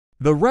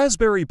The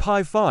Raspberry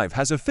Pi 5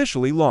 has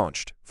officially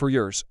launched, 4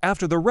 years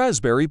after the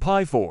Raspberry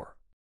Pi 4.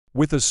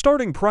 With a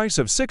starting price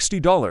of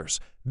 $60,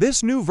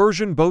 this new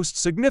version boasts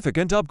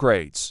significant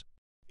upgrades.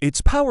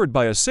 It's powered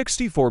by a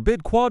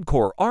 64-bit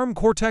quad-core Arm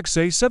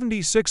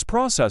Cortex-A76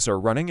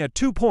 processor running at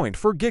 2.4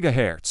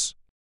 GHz,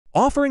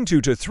 offering 2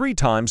 to 3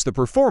 times the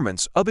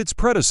performance of its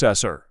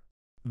predecessor.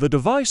 The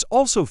device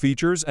also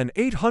features an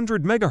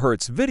 800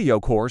 MHz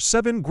VideoCore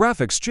VII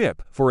graphics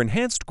chip for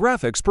enhanced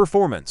graphics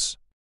performance.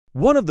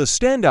 One of the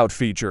standout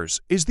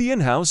features is the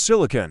in-house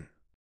silicon,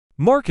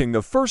 marking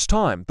the first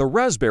time the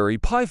Raspberry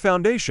Pi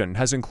Foundation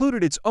has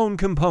included its own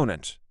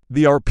component,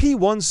 the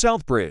RP1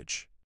 South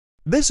Bridge.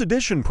 This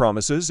addition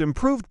promises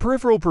improved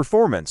peripheral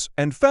performance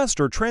and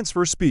faster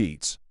transfer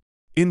speeds.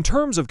 In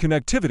terms of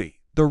connectivity,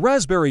 the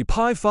Raspberry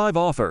Pi 5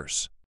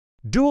 offers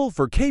dual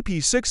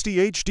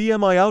 4K60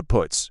 HDMI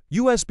outputs,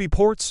 USB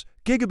ports,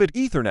 Gigabit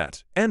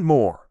Ethernet, and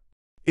more.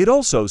 It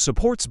also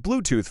supports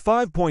Bluetooth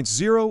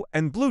 5.0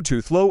 and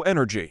Bluetooth Low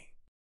Energy.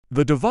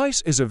 The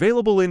device is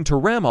available in 2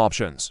 RAM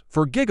options,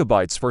 4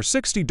 GB for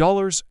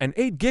 $60 and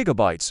 8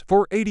 GB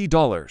for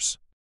 $80.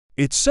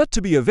 It's set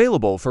to be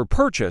available for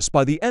purchase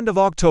by the end of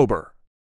October.